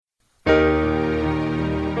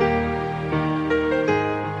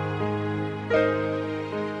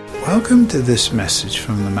Welcome to this message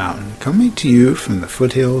from the mountain, coming to you from the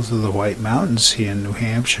foothills of the White Mountains here in New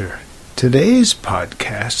Hampshire. Today's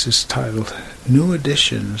podcast is titled New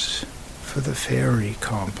Additions for the Fairy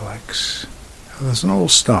Complex. There's an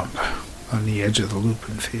old stump on the edge of the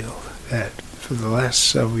Lupin Field that for the last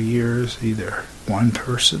several years either one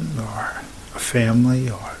person or a family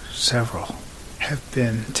or several have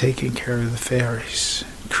been taking care of the fairies,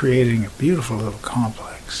 creating a beautiful little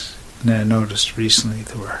complex. And I noticed recently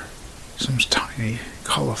there were some tiny,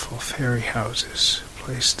 colorful fairy houses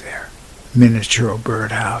placed there. Miniature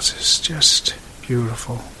bird houses, just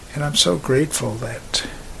beautiful. And I'm so grateful that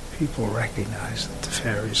people recognize that the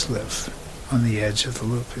fairies live on the edge of the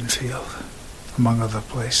Lupin Field, among other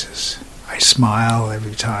places. I smile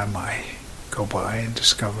every time I go by and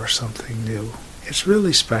discover something new. It's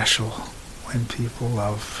really special when people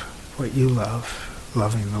love what you love,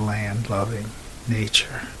 loving the land, loving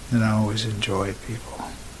nature. And I always enjoy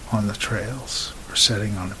people on the trails or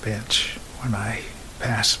sitting on a bench when I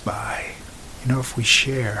pass by. You know, if we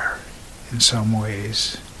share in some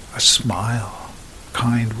ways a smile, a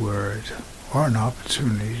kind word, or an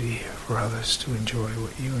opportunity for others to enjoy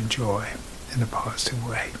what you enjoy in a positive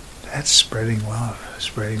way, that's spreading love,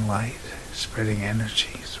 spreading light, spreading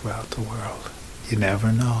energy throughout the world. You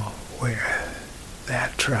never know where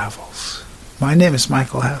that travels. My name is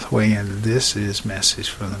Michael Hathaway, and this is Message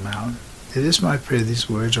from the Mountain. It is my prayer these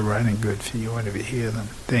words are right and good for you whenever you hear them.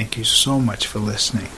 Thank you so much for listening.